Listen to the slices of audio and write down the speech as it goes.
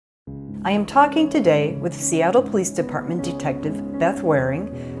I am talking today with Seattle Police Department Detective Beth Waring,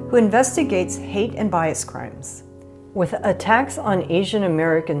 who investigates hate and bias crimes. With attacks on Asian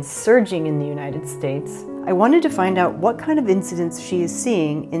Americans surging in the United States, I wanted to find out what kind of incidents she is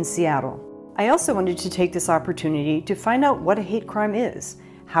seeing in Seattle. I also wanted to take this opportunity to find out what a hate crime is,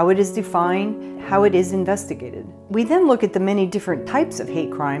 how it is defined, how it is investigated. We then look at the many different types of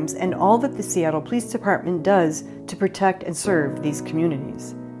hate crimes and all that the Seattle Police Department does to protect and serve these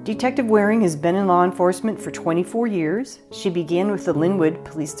communities. Detective Waring has been in law enforcement for 24 years. She began with the Linwood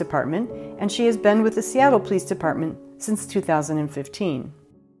Police Department, and she has been with the Seattle Police Department since 2015.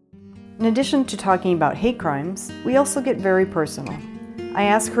 In addition to talking about hate crimes, we also get very personal. I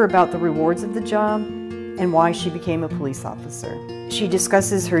ask her about the rewards of the job and why she became a police officer. She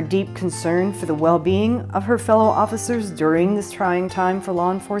discusses her deep concern for the well-being of her fellow officers during this trying time for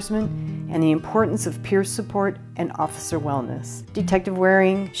law enforcement and the importance of peer support and officer wellness. Detective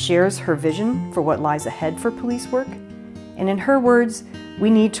Waring shares her vision for what lies ahead for police work, and in her words, we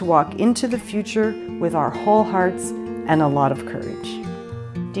need to walk into the future with our whole hearts and a lot of courage.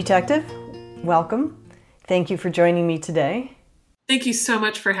 Detective, welcome. Thank you for joining me today. Thank you so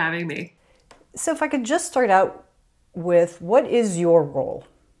much for having me. So if I could just start out with, what is your role?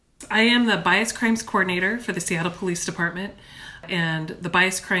 I am the Bias Crimes Coordinator for the Seattle Police Department and the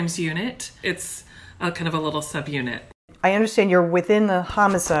Bias Crimes Unit. It's kind of a little subunit. I understand you're within the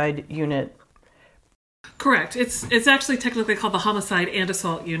homicide unit. Correct. It's actually technically called the Homicide and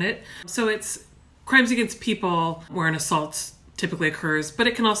Assault Unit. So it's crimes against people where an assault typically occurs, but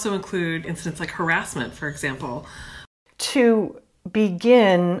it can also include incidents like harassment, for example. To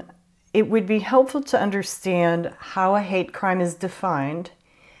begin, it would be helpful to understand how a hate crime is defined,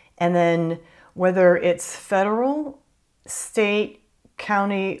 and then whether it's federal, state,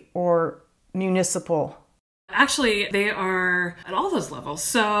 county, or municipal. Actually, they are at all those levels.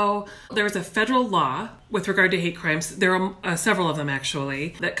 So there's a federal law with regard to hate crimes. There are several of them,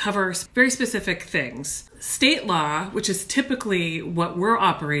 actually, that cover very specific things. State law, which is typically what we're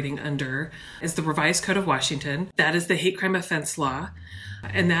operating under, is the Revised Code of Washington. That is the hate crime offense law.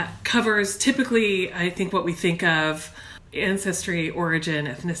 And that covers typically, I think, what we think of: ancestry, origin,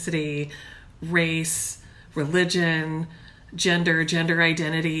 ethnicity, race, religion, gender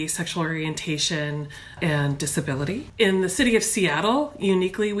identity, sexual orientation, and disability. In the city of Seattle,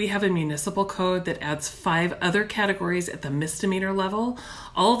 uniquely, we have a municipal code that adds 5 other categories at the misdemeanor level.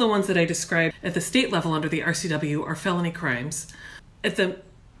 All of the ones that I described at the state level under the RCW are felony crimes. At the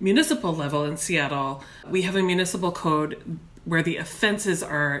municipal level in Seattle, we have a municipal code where the offenses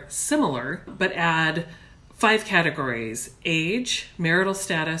are similar, but add 5 categories: age, marital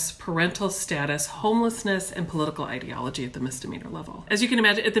status, parental status, homelessness, and political ideology at the misdemeanor level. As you can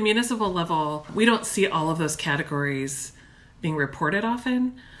imagine, at the municipal level, we don't see all of those categories being reported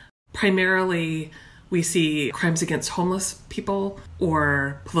often. Primarily, we see crimes against homeless people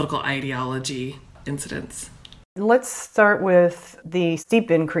or political ideology incidents. Let's start with the steep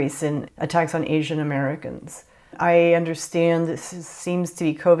increase in attacks on Asian Americans. I understand this seems to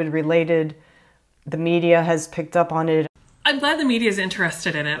be COVID related. The media has picked up on it. I'm glad the media is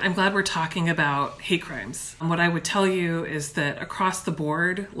interested in it. I'm glad we're talking about hate crimes. And what I would tell you is that across the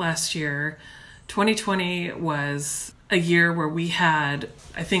board last year, 2020 was a year where we had,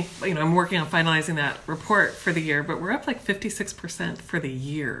 I think, I'm working on finalizing that report for the year, but we're up like 56% for the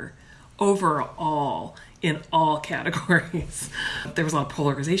year overall in all categories. There was a lot of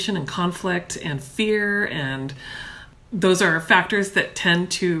polarization and conflict and fear, and those are factors that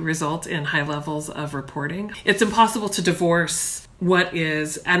tend to result in high levels of reporting. It's impossible to divorce what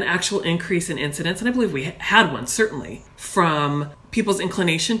is an actual increase in incidents, and I believe we had one, certainly, from people's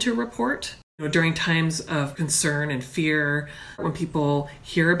inclination to report. During times of concern and fear, when people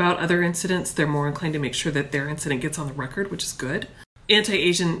hear about other incidents, they're more inclined to make sure that their incident gets on the record, which is good.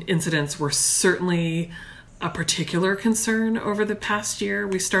 Anti-Asian incidents were certainly a particular concern over the past year.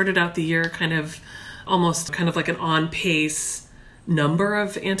 We started out the year almost like an on-pace number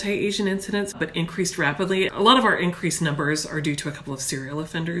of anti-Asian incidents, but increased rapidly. A lot of our increased numbers are due to a couple of serial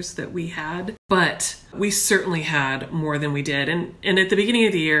offenders that we had, but we certainly had more than we did. And at the beginning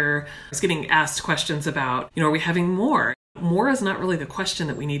of the year, I was getting asked questions about, are we having more? More is not really the question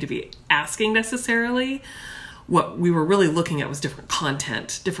that we need to be asking necessarily. What we were really looking at was different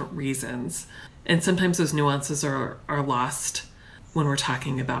content, different reasons. And sometimes those nuances are lost when we're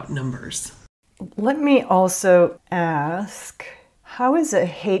talking about numbers. Let me also ask, how is a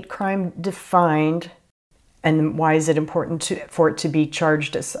hate crime defined, and why is it important for it to be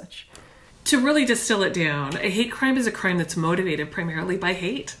charged as such? To really distill it down, a hate crime is a crime that's motivated primarily by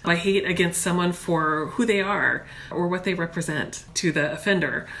hate against someone for who they are or what they represent to the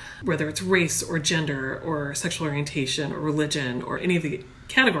offender, whether it's race or gender or sexual orientation or religion or any of the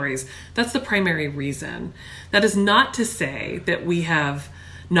categories. That's the primary reason. That is not to say that we have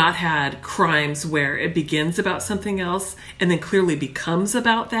not had crimes where it begins about something else and then clearly becomes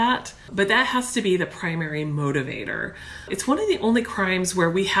about that. But that has to be the primary motivator. It's one of the only crimes where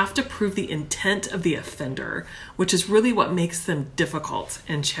we have to prove the intent of the offender, which is really what makes them difficult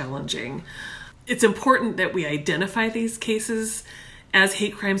and challenging. It's important that we identify these cases as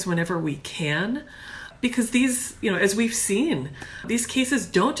hate crimes whenever we can, because these, as we've seen, these cases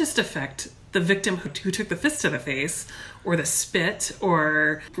don't just affect the victim who took the fist to the face or the spit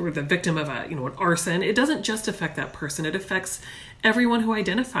or the victim of an arson. It doesn't just affect that person. It affects everyone who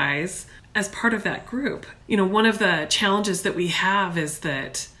identifies as part of that group. One of the challenges that we have is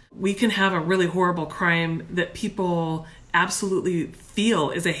that we can have a really horrible crime that people absolutely feel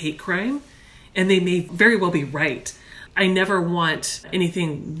is a hate crime, and they may very well be right. I never want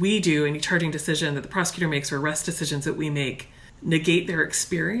anything we do, any charging decision that the prosecutor makes or arrest decisions that we make, negate their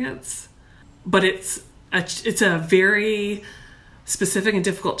experience. But it's a very specific and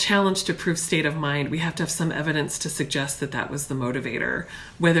difficult challenge to prove state of mind. We have to have some evidence to suggest that that was the motivator,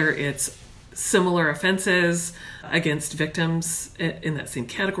 whether it's similar offenses against victims in that same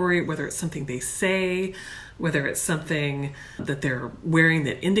category, whether it's something they say, whether it's something that they're wearing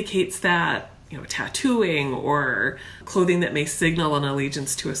that indicates that, tattooing or clothing that may signal an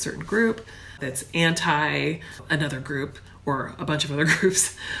allegiance to a certain group that's anti another group or a bunch of other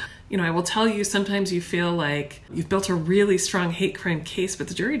groups. I will tell you, sometimes you feel like you've built a really strong hate crime case, but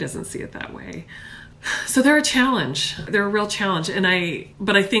the jury doesn't see it that way. So they're a challenge. They're a real challenge.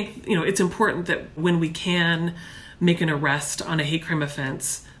 But I think, it's important that when we can make an arrest on a hate crime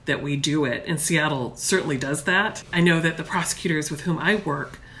offense, that we do it. And Seattle certainly does that. I know that the prosecutors with whom I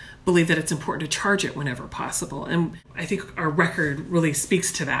work believe that it's important to charge it whenever possible. And I think our record really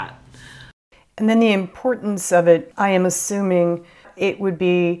speaks to that. And then the importance of it, I am assuming it would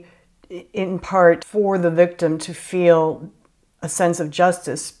be in part for the victim to feel a sense of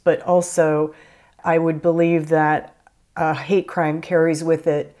justice, but also I would believe that a hate crime carries with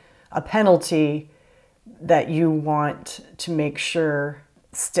it a penalty that you want to make sure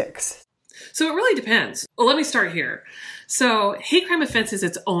sticks. So it really depends. Well, let me start here. So hate crime offense is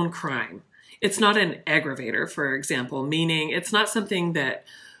its own crime. It's not an aggravator, for example, meaning it's not something that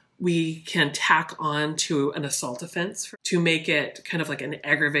we can tack on to an assault offense to make it kind of like an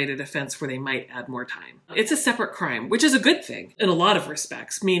aggravated offense where they might add more time. It's a separate crime, which is a good thing in a lot of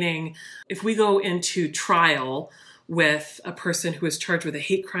respects, meaning if we go into trial with a person who is charged with a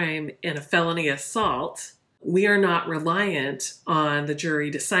hate crime and a felony assault, we are not reliant on the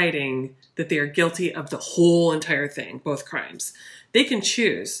jury deciding that they are guilty of the whole entire thing, both crimes. They can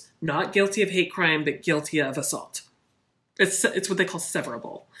choose not guilty of hate crime, but guilty of assault. It's what they call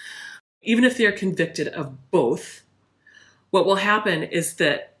severable. Even if they're convicted of both, what will happen is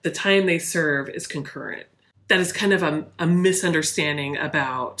that the time they serve is concurrent. That is kind of a misunderstanding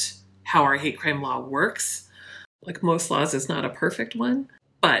about how our hate crime law works. Like most laws, it's not a perfect one,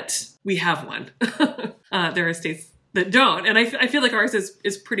 but we have one. There are states that don't, and I feel like ours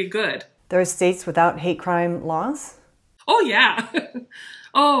is pretty good. There are states without hate crime laws? Oh, yeah.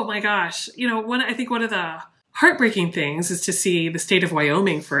 Oh, my gosh. I think one of the heartbreaking things is to see the state of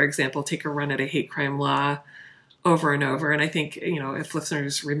Wyoming, for example, take a run at a hate crime law over and over. And I think, if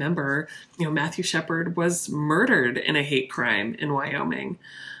listeners remember, Matthew Shepard was murdered in a hate crime in Wyoming.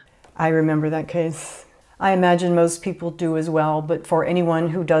 I remember that case. I imagine most people do as well, but for anyone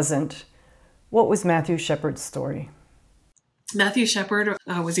who doesn't, what was Matthew Shepard's story? Matthew Shepard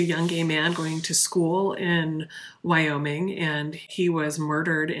was a young gay man going to school in Wyoming, and he was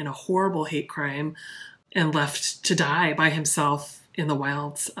murdered in a horrible hate crime and left to die by himself in the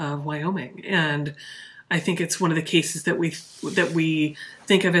wilds of Wyoming. And I think it's one of the cases that we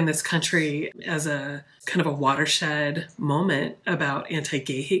think of in this country as a kind of a watershed moment about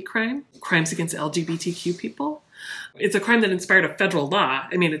anti-gay hate crime, crimes against LGBTQ people. It's a crime that inspired a federal law.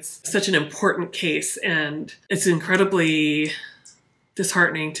 I mean, it's such an important case, and it's incredibly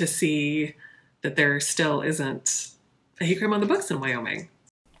disheartening to see that there still isn't a hate crime on the books in Wyoming.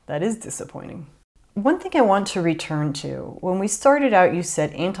 That is disappointing. One thing I want to return to, when we started out, you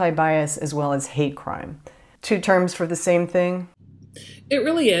said anti-bias as well as hate crime. Two terms for the same thing? It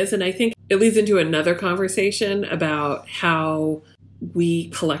really is, and I think it leads into another conversation about how we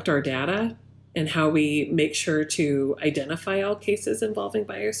collect our data and how we make sure to identify all cases involving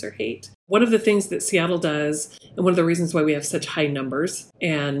bias or hate. One of the things that Seattle does, and one of the reasons why we have such high numbers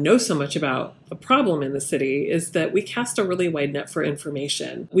and know so much about the problem in the city, is that we cast a really wide net for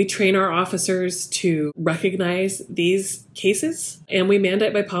information. We train our officers to recognize these cases, and we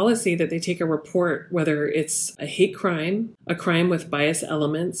mandate by policy that they take a report, whether it's a hate crime, a crime with bias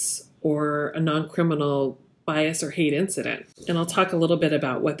elements, or a non-criminal bias or hate incident. And I'll talk a little bit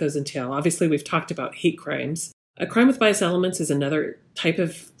about what those entail. Obviously, we've talked about hate crimes. A crime with bias elements is another type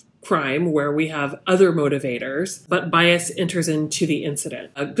of crime where we have other motivators, but bias enters into the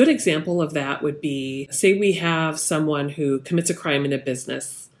incident. A good example of that would be, say we have someone who commits a crime in a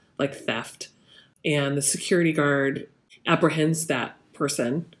business, like theft, and the security guard apprehends that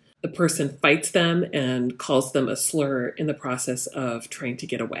person. The person fights them and calls them a slur in the process of trying to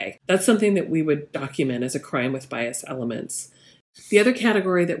get away. That's something that we would document as a crime with bias elements. The other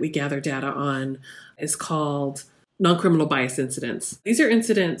category that we gather data on is called non-criminal bias incidents. These are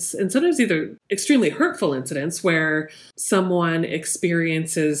incidents, and sometimes either extremely hurtful incidents, where someone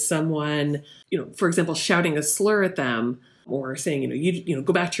experiences someone, for example, shouting a slur at them, or saying, you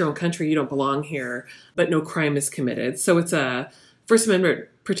go back to your own country, you don't belong here, but no crime is committed. So it's a First Amendment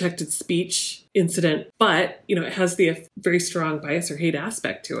protected speech incident, but it has the very strong bias or hate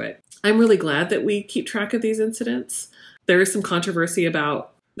aspect to it. I'm really glad that we keep track of these incidents. There is some controversy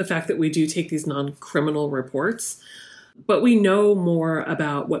about the fact that we do take these non-criminal reports, but we know more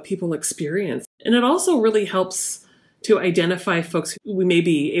about what people experience. And it also really helps to identify folks who we may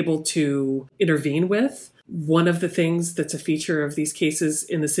be able to intervene with. One of the things that's a feature of these cases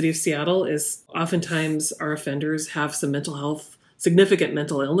in the city of Seattle is oftentimes our offenders have some significant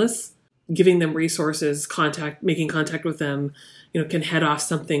mental illness. Giving them resources, making contact with them, can head off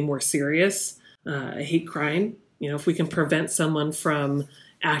something more serious, a hate crime. If we can prevent someone from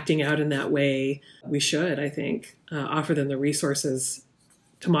acting out in that way, we should, I think, offer them the resources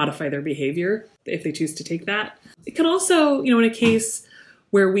to modify their behavior if they choose to take that. It could also, in a case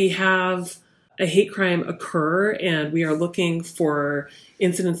where we have a hate crime occur and we are looking for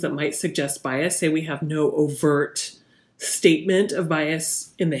incidents that might suggest bias, say we have no overt statement of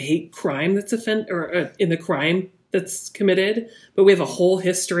bias in the hate crime that's in the crime that's committed, but we have a whole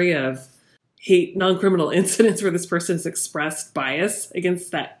history of hate non-criminal incidents where this person has expressed bias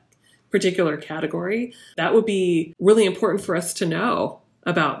against that particular category. That would be really important for us to know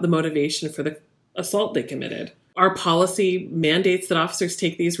about the motivation for the assault they committed. Our policy mandates that officers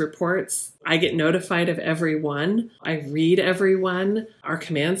take these reports. I get notified of every one. I read every one. Our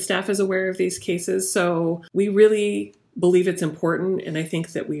command staff is aware of these cases. So we really believe it's important, and I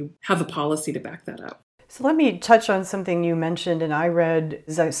think that we have a policy to back that up. So let me touch on something you mentioned, and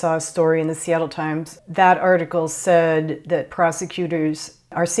I saw a story in the Seattle Times. That article said that prosecutors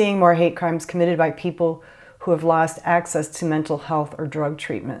are seeing more hate crimes committed by people who have lost access to mental health or drug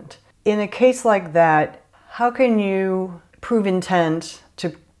treatment. In a case like that, how can you prove intent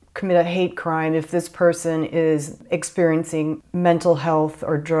to commit a hate crime if this person is experiencing mental health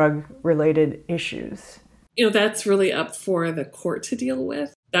or drug-related issues? That's really up for the court to deal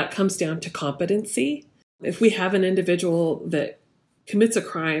with. That comes down to competency. If we have an individual that commits a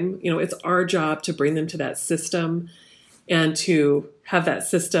crime, it's our job to bring them to that system and to have that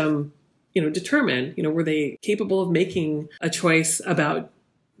system, determine, were they capable of making a choice about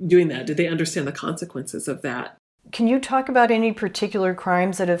doing that? Did they understand the consequences of that? Can you talk about any particular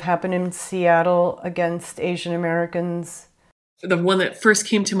crimes that have happened in Seattle against Asian Americans? The one that first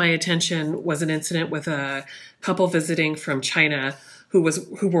came to my attention was an incident with a couple visiting from China who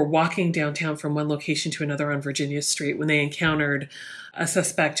were walking downtown from one location to another on Virginia Street when they encountered a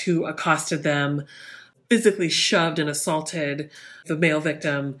suspect who accosted them, physically shoved and assaulted the male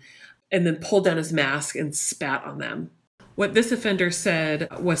victim, and then pulled down his mask and spat on them. What this offender said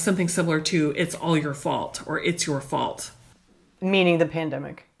was something similar to, "It's all your fault," or "It's your fault." Meaning the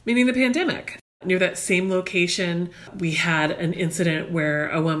pandemic. Near that same location, we had an incident where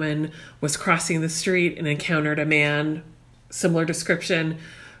a woman was crossing the street and encountered a man, similar description,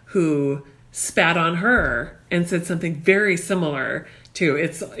 who spat on her and said something very similar to,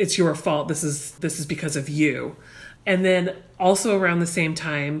 it's your fault. This is because of you. And then also around the same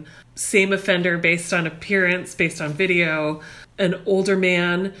time, same offender based on appearance, based on video, an older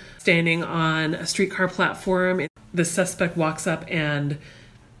man standing on a streetcar platform. The suspect walks up and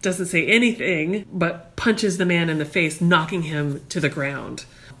doesn't say anything, but punches the man in the face, knocking him to the ground.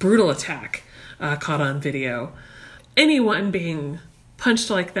 Brutal attack caught on video. Anyone being punched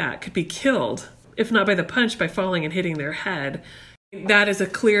like that could be killed, if not by the punch, by falling and hitting their head. That is a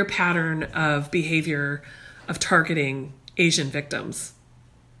clear pattern of behavior of targeting Asian victims.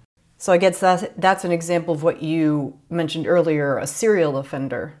 So I guess that's an example of what you mentioned earlier, a serial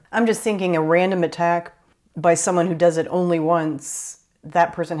offender. I'm just thinking a random attack by someone who does it only once,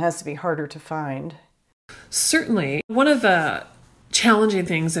 that person has to be harder to find. Certainly. One of the challenging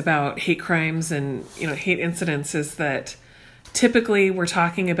things about hate crimes and, hate incidents is that typically we're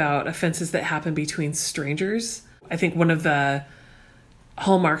talking about offenses that happen between strangers. I think one of the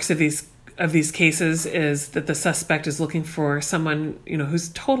hallmarks of these cases is that the suspect is looking for someone, who's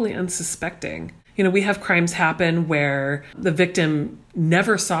totally unsuspecting. We have crimes happen where the victim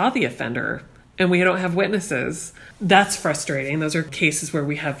never saw the offender and we don't have witnesses. That's frustrating. Those are cases where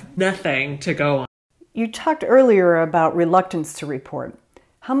we have nothing to go on. You talked earlier about reluctance to report.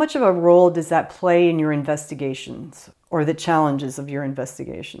 How much of a role does that play in your investigations or the challenges of your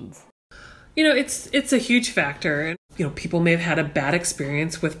investigations? It's a huge factor. People may have had a bad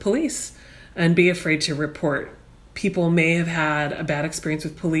experience with police and be afraid to report. People may have had a bad experience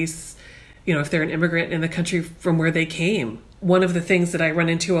with police, if they're an immigrant in the country from where they came. One of the things that I run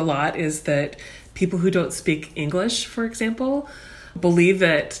into a lot is that people who don't speak English, for example, believe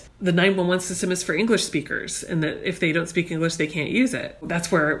that the 911 system is for English speakers and that if they don't speak English, they can't use it.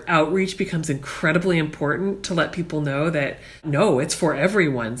 That's where outreach becomes incredibly important to let people know that, no, it's for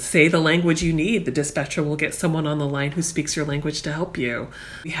everyone. Say the language you need. The dispatcher will get someone on the line who speaks your language to help you.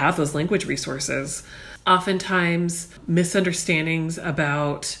 We have those language resources. Oftentimes, misunderstandings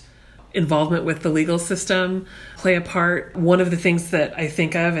about involvement with the legal system play a part. One of the things that I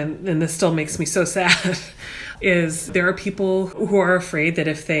think of, and this still makes me so sad, is there are people who are afraid that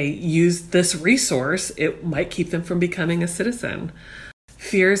if they use this resource, it might keep them from becoming a citizen.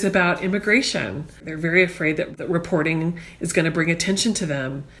 Fears about immigration. They're very afraid that reporting is going to bring attention to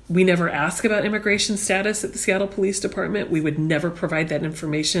them. We never ask about immigration status at the Seattle Police Department. We would never provide that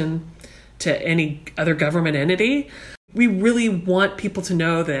information to any other government entity. We really want people to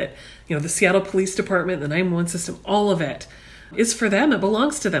know that, the Seattle Police Department, the 911 system, all of it is for them. It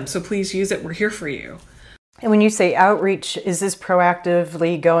belongs to them. So please use it. We're here for you. And when you say outreach, is this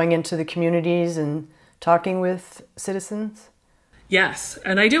proactively going into the communities and talking with citizens? Yes,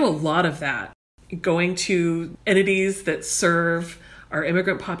 and I do a lot of that. Going to entities that serve our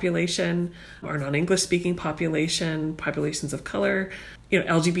immigrant population, our non-English speaking population, populations of color,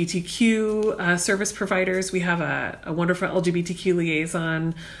 LGBTQ service providers. We have a wonderful LGBTQ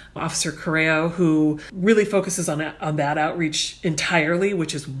liaison, Officer Correo, who really focuses on that outreach entirely,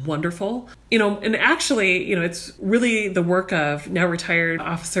 which is wonderful. And actually, it's really the work of now retired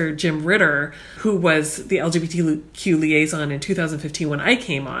Officer Jim Ritter, who was the LGBTQ liaison in 2015 when I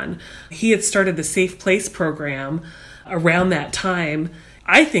came on. He had started the Safe Place program around that time.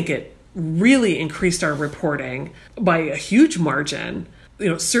 I think it really increased our reporting by a huge margin,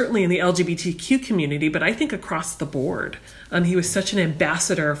 certainly in the LGBTQ community, but I think across the board. He was such an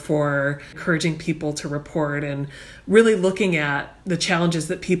ambassador for encouraging people to report and really looking at the challenges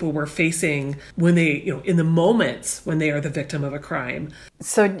that people were facing when they, in the moments when they are the victim of a crime.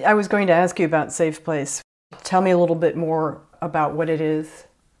 So I was going to ask you about Safe Place. Tell me a little bit more about what it is.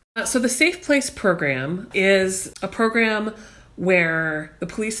 So the Safe Place program is a program where the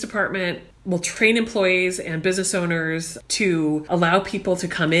police department will train employees and business owners to allow people to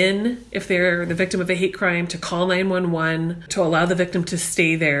come in if they're the victim of a hate crime, to call 911, to allow the victim to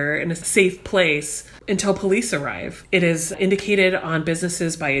stay there in a safe place until police arrive. It is indicated on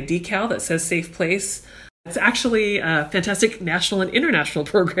businesses by a decal that says Safe Place. It's actually a fantastic national and international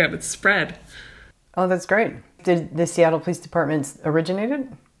program. It's spread. Oh, that's great. Did the Seattle Police Department originate it?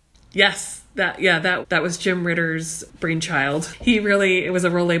 Yes, that was Jim Ritter's brainchild. It was a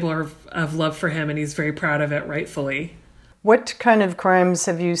real label of love for him, and he's very proud of it, rightfully. What kind of crimes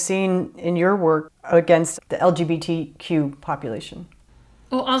have you seen in your work against the LGBTQ population?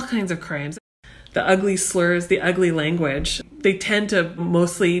 Oh, all kinds of crimes. The ugly slurs, the ugly language, they tend to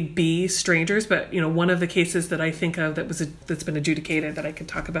mostly be strangers. But, one of the cases that I think of that's been adjudicated that I could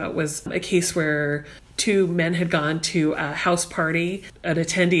talk about was a case where two men had gone to a house party. An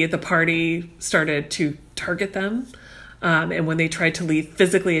attendee at the party started to target them. And when they tried to leave,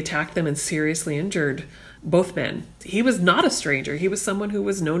 physically attacked them and seriously injured both men. He was not a stranger. He was someone who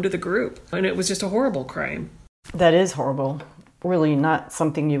was known to the group. And it was just a horrible crime. That is horrible. Really not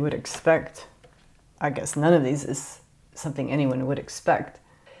something you would expect. I guess none of these is something anyone would expect.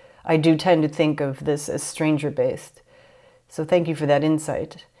 I do tend to think of this as stranger-based. So thank you for that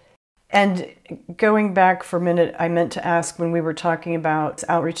insight. And going back for a minute, I meant to ask, when we were talking about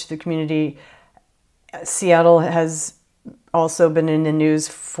outreach to the community, Seattle has also been in the news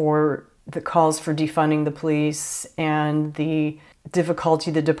for the calls for defunding the police and the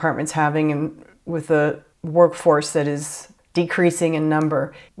difficulty the department's having with a workforce that is decreasing in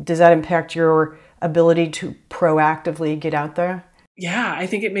number. Does that impact your ability to proactively get out there? Yeah, I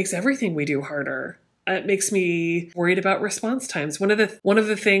think it makes everything we do harder. It makes me worried about response times. One of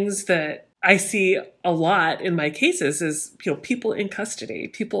the things that I see a lot in my cases is, people in custody,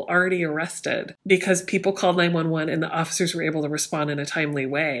 people already arrested because people called 911 and the officers were able to respond in a timely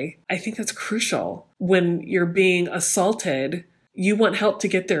way. I think that's crucial. When you're being assaulted, you want help to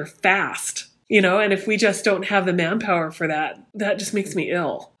get there fast. And if we just don't have the manpower for that, that just makes me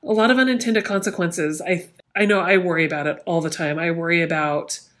ill. A lot of unintended consequences. I know I worry about it all the time. I worry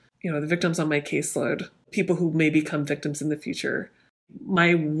about, the victims on my caseload, people who may become victims in the future.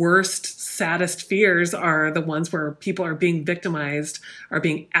 My worst, saddest fears are the ones where people are being victimized, are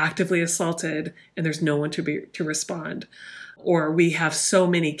being actively assaulted, and there's no one to respond. Or we have so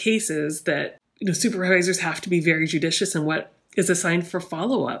many cases that, supervisors have to be very judicious in what is assigned for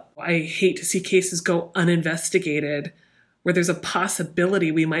follow-up. I hate to see cases go uninvestigated where there's a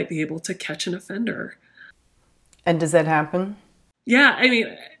possibility we might be able to catch an offender. And does that happen? Yeah,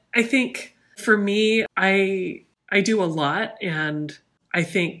 I think for me, I do a lot, and I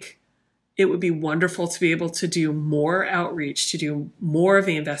think it would be wonderful to be able to do more outreach, to do more of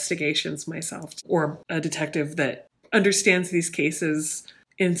the investigations myself, or a detective that understands these cases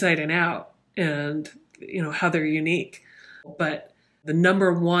inside and out and, how they're unique. But the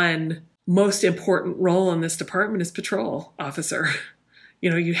number one most important role in this department is patrol officer.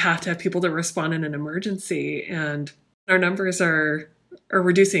 You have to have people to respond in an emergency, and our numbers are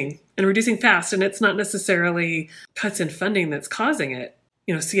reducing fast. And it's not necessarily cuts in funding that's causing it.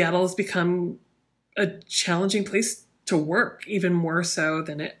 Seattle has become a challenging place to work, even more so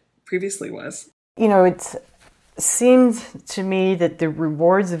than it previously was. It seems to me that the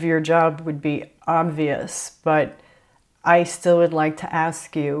rewards of your job would be obvious, but I still would like to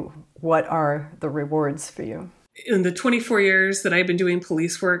ask you, what are the rewards for you? In the 24 years that I've been doing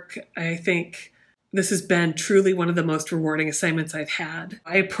police work, I think this has been truly one of the most rewarding assignments I've had.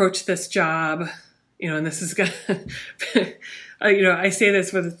 I approach this job, and this is going to, I say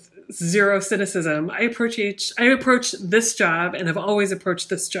this with zero cynicism. I approach this job, and have always approached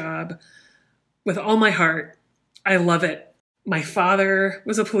this job with all my heart. I love it. My father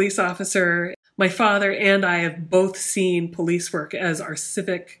was a police officer. My father and I have both seen police work as our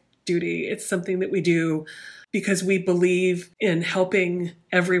civic duty. It's something that we do because we believe in helping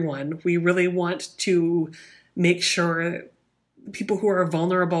everyone. We really want to make sure people who are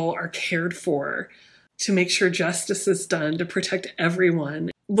vulnerable are cared for, to make sure justice is done, to protect everyone.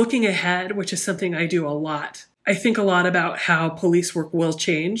 Looking ahead, which is something I do a lot. I think a lot about how police work will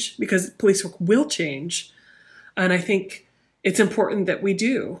change, because police work will change. And I think it's important that we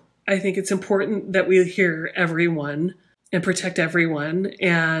do. I think it's important that we hear everyone and protect everyone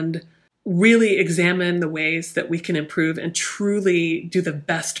and really examine the ways that we can improve and truly do the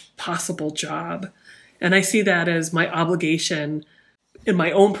best possible job. And I see that as my obligation in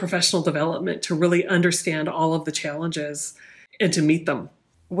my own professional development, to really understand all of the challenges and to meet them.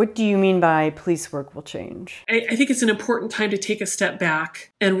 What do you mean by police work will change? I think it's an important time to take a step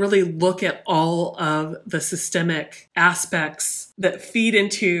back and really look at all of the systemic aspects that feed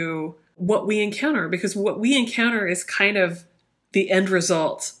into what we encounter, because what we encounter is kind of the end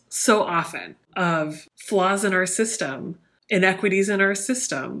result so often of flaws in our system, inequities in our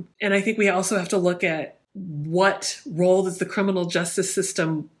system. And I think we also have to look at what role does the criminal justice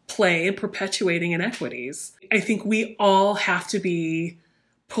system play in perpetuating inequities. I think we all have to be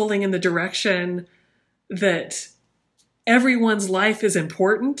pulling in the direction that everyone's life is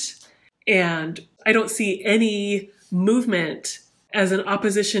important. And I don't see any movement as an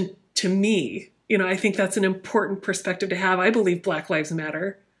opposition to me. I think that's an important perspective to have. I believe Black Lives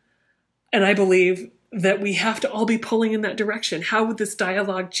Matter. And I believe that we have to all be pulling in that direction. How would this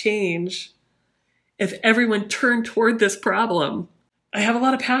dialogue change if everyone turned toward this problem? I have a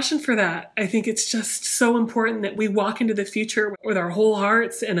lot of passion for that. I think it's just so important that we walk into the future with our whole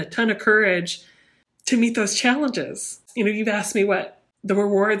hearts and a ton of courage to meet those challenges. You've asked me what the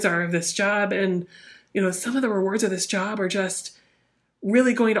rewards are of this job. And, some of the rewards of this job are just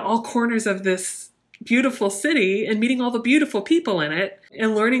really going to all corners of this beautiful city and meeting all the beautiful people in it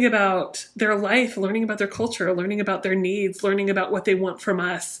and learning about their life, learning about their culture, learning about their needs, learning about what they want from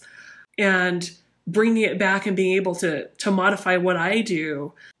us, and bringing it back and being able to modify what I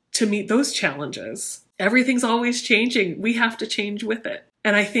do to meet those challenges. Everything's always changing. We have to change with it.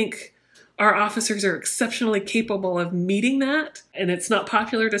 And I think our officers are exceptionally capable of meeting that. And it's not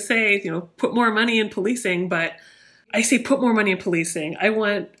popular to say, put more money in policing, but I say put more money in policing. I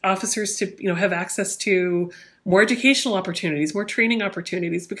want officers to, have access to more educational opportunities, more training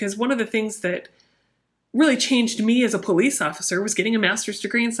opportunities, because one of the things that really changed me as a police officer was getting a master's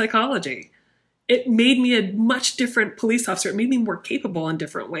degree in psychology. It made me a much different police officer. It made me more capable in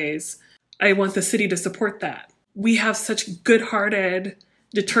different ways. I want the city to support that. We have such good-hearted,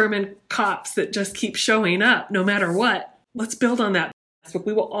 determined cops that just keep showing up no matter what. Let's build on that. But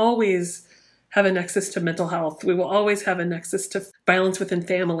we will always have a nexus to mental health. We will always have a nexus to violence within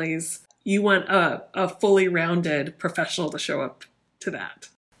families. You want a fully rounded professional to show up to that.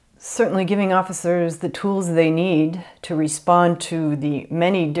 Certainly giving officers the tools they need to respond to the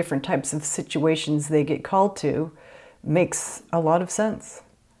many different types of situations they get called to makes a lot of sense.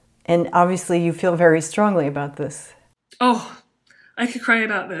 And obviously you feel very strongly about this. Oh, I could cry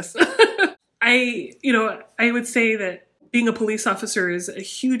about this. I would say that being a police officer is a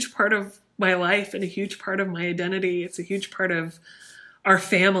huge part of my life and a huge part of my identity. It's a huge part of our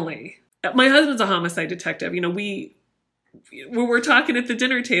family. My husband's a homicide detective. When we're talking at the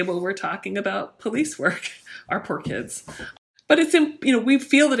dinner table, we're talking about police work, our poor kids. But we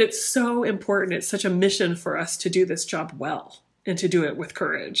feel that it's so important. It's such a mission for us to do this job well and to do it with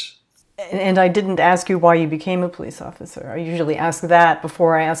courage. And I didn't ask you why you became a police officer. I usually ask that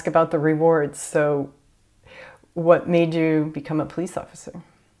before I ask about the rewards. So what made you become a police officer?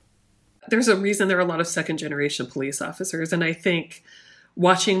 There's a reason there are a lot of second-generation police officers. And I think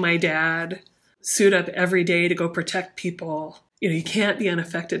watching my dad suit up every day to go protect people, you can't be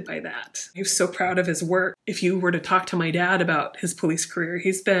unaffected by that. He was so proud of his work. If you were to talk to my dad about his police career,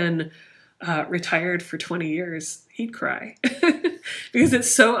 he's been retired for 20 years, he'd cry because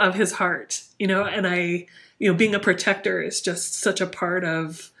it's so of his heart, and being a protector is just such a part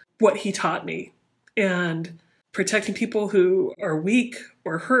of what he taught me. And protecting people who are weak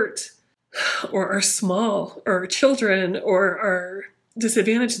or hurt or are small or children or are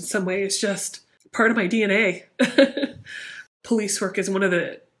disadvantaged in some way is just part of my DNA. Police work is one of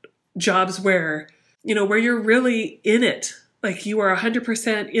the jobs where you're really in it. Like you are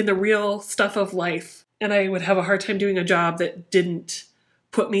 100% in the real stuff of life. And I would have a hard time doing a job that didn't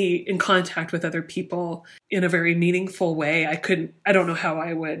put me in contact with other people in a very meaningful way. I don't know how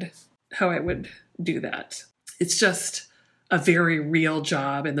I would do that. It's just a very real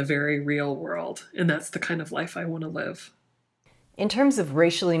job in the very real world. And that's the kind of life I want to live. In terms of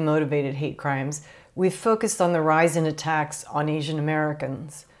racially motivated hate crimes, we've focused on the rise in attacks on Asian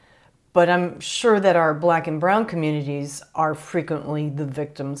Americans. But I'm sure that our Black and Brown communities are frequently the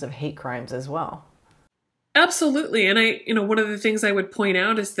victims of hate crimes as well. Absolutely. And one of the things I would point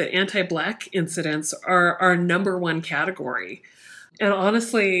out is that anti-Black incidents are our number one category. And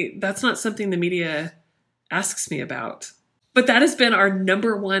honestly, that's not something the media asks me about. But that has been our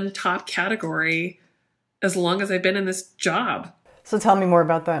number one top category as long as I've been in this job. So tell me more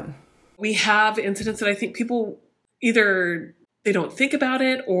about that. We have incidents that I think people either they don't think about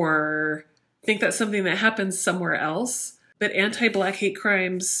it or think that's something that happens somewhere else. But anti-Black hate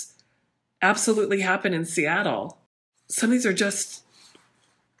crimes absolutely happen in Seattle. Some of these are just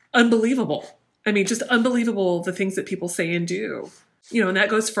unbelievable. I mean, just unbelievable, the things that people say and do. And that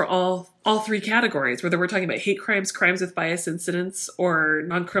goes for all three categories, whether we're talking about hate crimes, crimes with bias incidents, or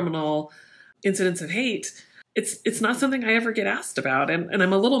non-criminal incidents of hate. It's not something I ever get asked about, and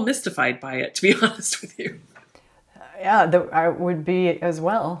I'm a little mystified by it, to be honest with you. Yeah, I would be as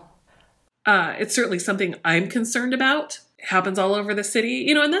well. It's certainly something I'm concerned about. It happens all over the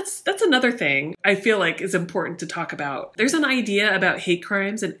city, and that's another thing I feel like is important to talk about. There's an idea about hate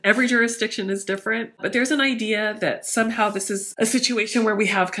crimes, and every jurisdiction is different, but there's an idea that somehow this is a situation where we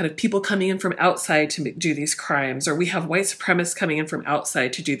have kind of people coming in from outside to do these crimes, or we have white supremacists coming in from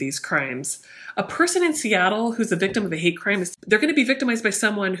outside to do these crimes. A person in Seattle who's a victim of a hate crime, they're going to be victimized by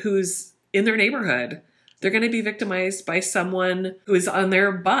someone who's in their neighborhood. They're going to be victimized by someone who is on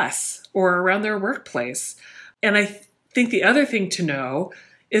their bus or around their workplace. And I think the other thing to know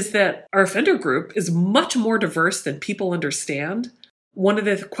is that our offender group is much more diverse than people understand. One of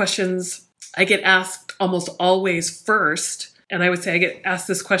the questions I get asked almost always first, and I would say I get asked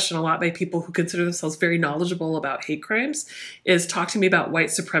this question a lot by people who consider themselves very knowledgeable about hate crimes, is talk to me about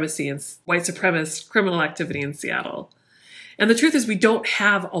white supremacy and white supremacist criminal activity in Seattle. And the truth is we don't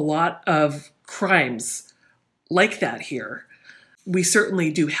have a lot of crimes like that here. We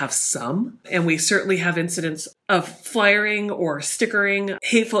certainly do have some, and we certainly have incidents of flyering or stickering,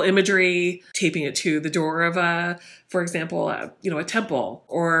 hateful imagery, taping it to the door of for example, a temple,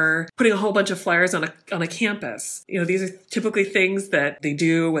 or putting a whole bunch of flyers on a campus. These are typically things that they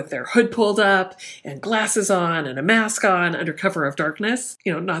do with their hood pulled up and glasses on and a mask on under cover of darkness.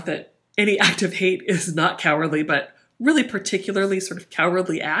 Not that any act of hate is not cowardly, but really particularly sort of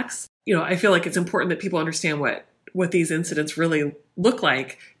cowardly acts. I feel like it's important that people understand what what these incidents really look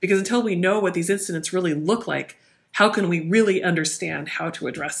like, because until we know what these incidents really look like, how can we really understand how to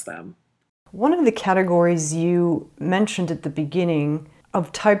address them? One of the categories you mentioned at the beginning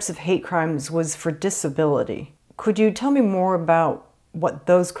of types of hate crimes was for disability. Could you tell me more about what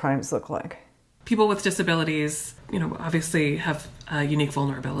those crimes look like? People with disabilities, obviously have unique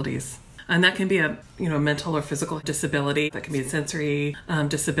vulnerabilities. And that can be a mental or physical disability. That can be a sensory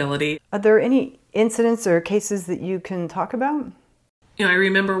disability. Are there any incidents or cases that you can talk about? I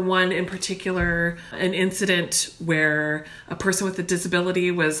remember one in particular, an incident where a person with a disability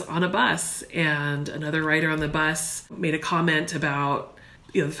was on a bus and another rider on the bus made a comment about,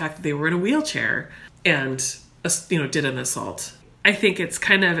 the fact that they were in a wheelchair and, did an assault. I think it's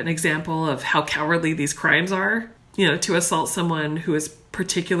kind of an example of how cowardly these crimes are, to assault someone who is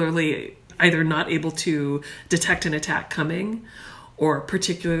particularly either not able to detect an attack coming or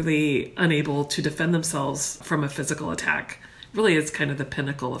particularly unable to defend themselves from a physical attack. Really is kind of the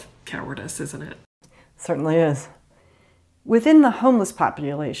pinnacle of cowardice, isn't it? Certainly is. Within the homeless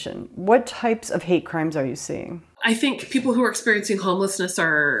population, what types of hate crimes are you seeing? I think people who are experiencing homelessness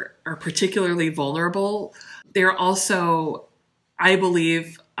are particularly vulnerable. They're also, I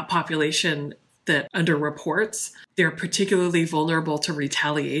believe, a population that underreports. They're particularly vulnerable to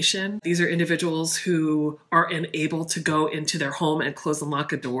retaliation. These are individuals who are unable to go into their home and close and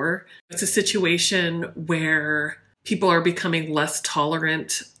lock a door. It's a situation where people are becoming less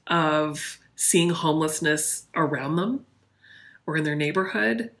tolerant of seeing homelessness around them or in their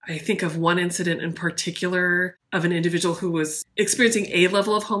neighborhood. I think of one incident in particular of an individual who was experiencing a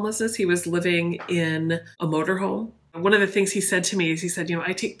level of homelessness. He was living in a motorhome. One of the things he said to me is, he said,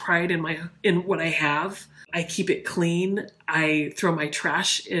 I take pride in what I have. I keep it clean. I throw my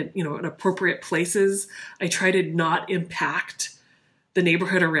trash in appropriate places. I try to not impact the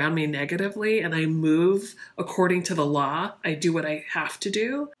neighborhood around me negatively, and I move according to the law. I do what I have to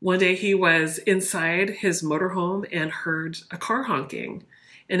do. One day he was inside his motorhome and heard a car honking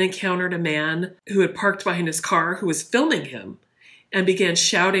and encountered a man who had parked behind his car who was filming him and began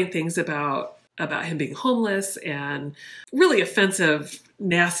shouting things about him being homeless and really offensive,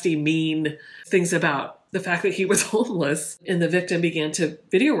 nasty, mean things about the fact that he was homeless. And the victim began to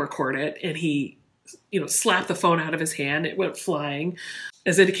video record it, and he slapped the phone out of his hand. It went flying,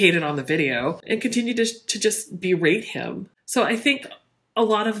 as indicated on the video, and continued to just berate him. So I think a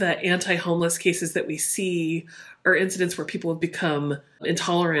lot of the anti-homeless cases that we see are incidents where people have become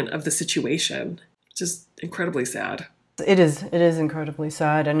intolerant of the situation, which is incredibly sad. It is incredibly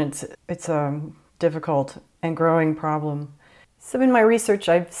sad, and it's a difficult and growing problem. So in my research,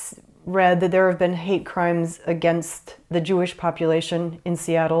 I've read that there have been hate crimes against the Jewish population in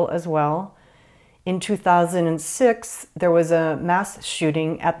Seattle as well. In 2006, there was a mass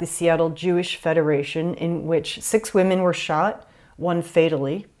shooting at the Seattle Jewish Federation in which 6 women were shot, 1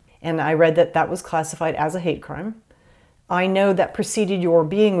 fatally, and I read that that was classified as a hate crime. I know that preceded your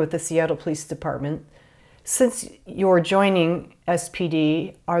being with the Seattle Police Department. Since you're joining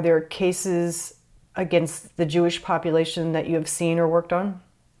SPD, are there cases against the Jewish population that you have seen or worked on?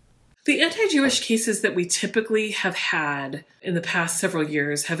 The anti-Jewish cases that we typically have had in the past several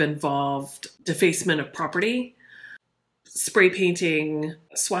years have involved defacement of property, spray painting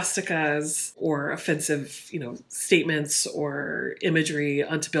swastikas or offensive, statements or imagery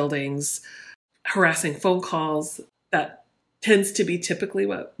onto buildings, harassing phone calls. That tends to be typically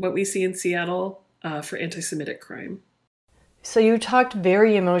what we see in Seattle for anti-Semitic crime. So you talked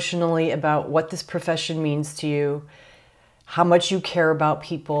very emotionally about what this profession means to you, how much you care about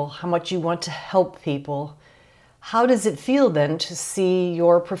people, how much you want to help people. How does it feel then to see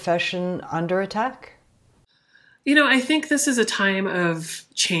your profession under attack? I think this is a time of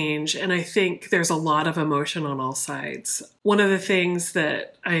change, and I think there's a lot of emotion on all sides. One of the things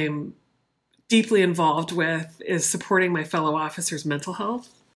that I'm deeply involved with is supporting my fellow officers' mental health.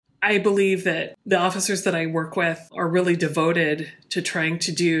 I believe that the officers that I work with are really devoted to trying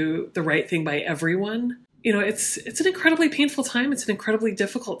to do the right thing by everyone. It's an incredibly painful time. It's an incredibly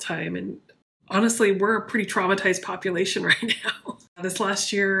difficult time. And honestly, we're a pretty traumatized population right now. This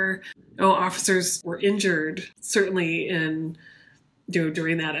last year, officers were injured, certainly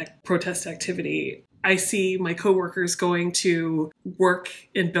during that protest activity. I see my coworkers going to work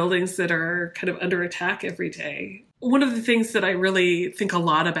in buildings that are kind of under attack every day. One of the things that I really think a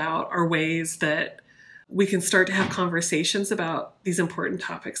lot about are ways that we can start to have conversations about these important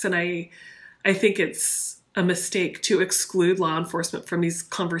topics. And I think it's a mistake to exclude law enforcement from these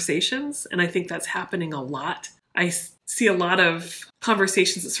conversations. And I think that's happening a lot. I see a lot of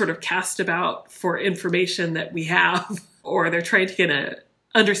conversations that sort of cast about for information that we have, or they're trying to get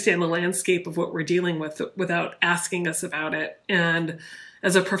understand the landscape of what we're dealing with without asking us about it. And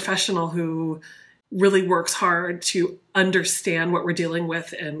as a professional who really works hard to understand what we're dealing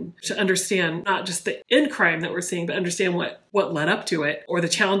with and to understand not just the end crime that we're seeing, but understand what led up to it, or the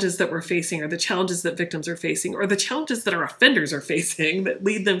challenges that we're facing, or the challenges that victims are facing, or the challenges that our offenders are facing that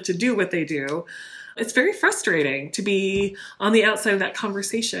lead them to do what they do. It's very frustrating to be on the outside of that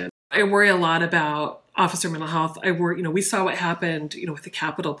conversation. I worry a lot about officer mental health. I worry, we saw what happened, with the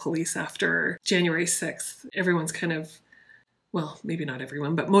Capitol Police after January 6th. Everyone's kind of, well, maybe not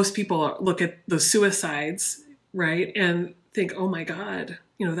everyone, but most people look at the suicides, right, and think, oh my God,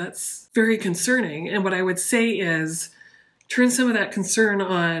 that's very concerning. And what I would say is turn some of that concern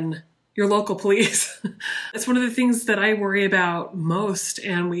on your local police. It's one of the things that I worry about most.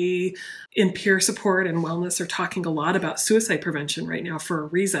 And we, in peer support and wellness, are talking a lot about suicide prevention right now for a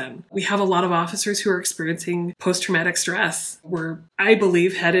reason. We have a lot of officers who are experiencing post-traumatic stress. We're, I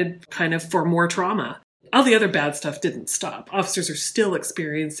believe, headed kind of for more trauma. All the other bad stuff didn't stop. Officers are still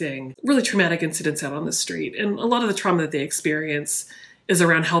experiencing really traumatic incidents out on the street. And a lot of the trauma that they experience is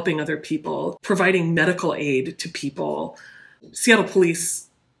around helping other people, providing medical aid to people. Seattle Police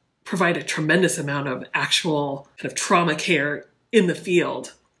provide a tremendous amount of actual kind of trauma care in the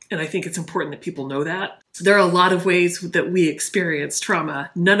field. And I think it's important that people know that. There are a lot of ways that we experience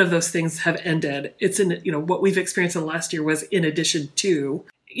trauma. None of those things have ended. It's in, what we've experienced in the last year was in addition to.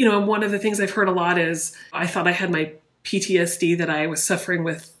 And one of the things I've heard a lot is I thought I had my PTSD that I was suffering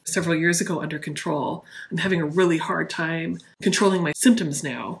with several years ago under control. I'm having a really hard time controlling my symptoms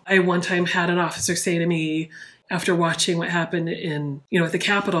now. I one time had an officer say to me, after watching what happened at the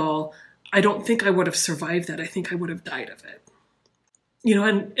Capitol, I don't think I would have survived that. I think I would have died of it.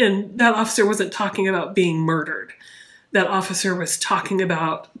 And that officer wasn't talking about being murdered. That officer was talking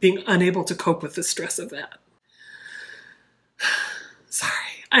about being unable to cope with the stress of that. Sorry.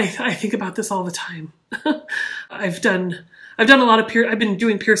 I think about this all the time. I've done a lot of I've been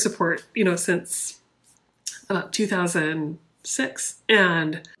doing peer support, since about 2006.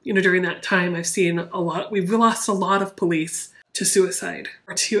 And, during that time, I've seen we've lost a lot of police to suicide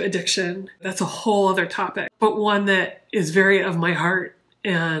or to addiction. That's a whole other topic, but one that is very of my heart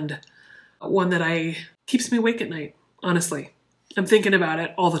and one that keeps me awake at night, honestly. I'm thinking about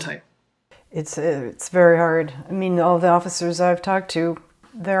it all the time. It's very hard. I mean, all the officers I've talked to,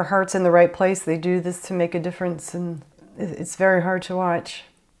 their heart's in the right place. They do this to make a difference, and it's very hard to watch.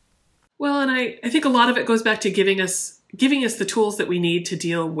 Well, and I think a lot of it goes back to giving us the tools that we need to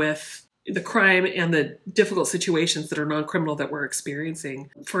deal with the crime and the difficult situations that are non-criminal that we're experiencing.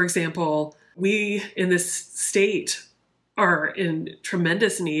 For example, we in this state are in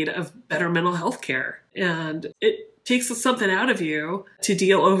tremendous need of better mental health care. And it takes something out of you to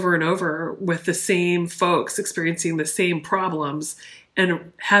deal over and over with the same folks experiencing the same problems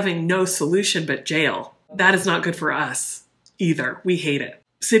and having no solution but jail. That is not good for us either. We hate it.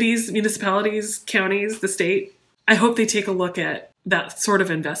 Cities, municipalities, counties, the state, I hope they take a look at that sort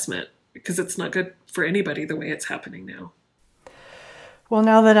of investment because it's not good for anybody the way it's happening now. Well,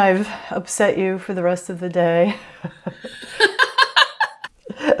 now that I've upset you for the rest of the day.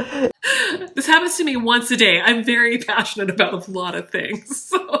 This happens to me once a day. I'm very passionate about a lot of things.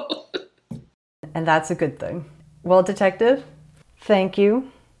 So. And that's a good thing. Well, Detective, thank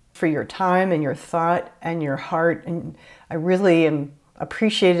you for your time and your thought and your heart. And I really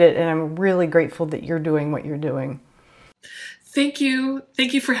appreciate it. And I'm really grateful that you're doing what you're doing. Thank you.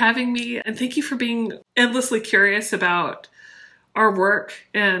 Thank you for having me. And thank you for being endlessly curious about our work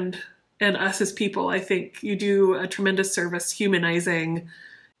and us as people. I think you do a tremendous service humanizing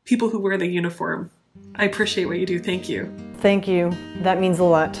people who wear the uniform. I appreciate what you do. Thank you. Thank you. That means a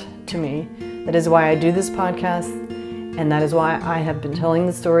lot to me. That is why I do this podcast, and that is why I have been telling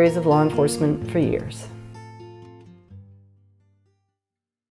the stories of law enforcement for years.